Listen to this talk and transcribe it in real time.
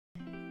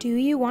Do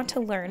you want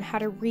to learn how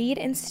to read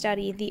and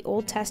study the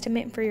Old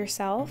Testament for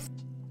yourself?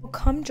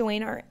 Come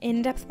join our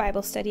in-depth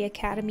Bible Study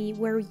Academy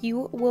where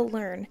you will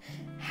learn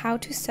how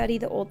to study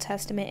the Old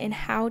Testament and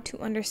how to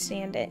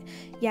understand it.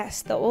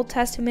 Yes, the Old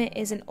Testament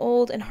is an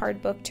old and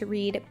hard book to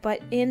read,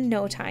 but in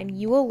no time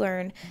you will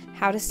learn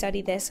how to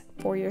study this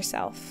for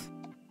yourself.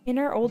 In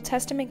our Old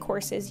Testament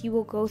courses, you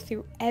will go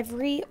through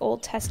every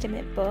Old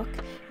Testament book.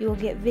 You will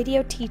get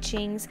video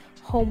teachings,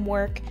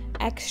 homework,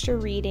 extra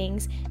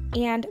readings,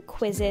 and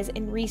quizzes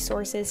and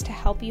resources to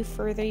help you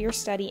further your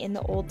study in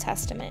the Old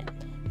Testament.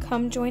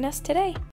 Come join us today.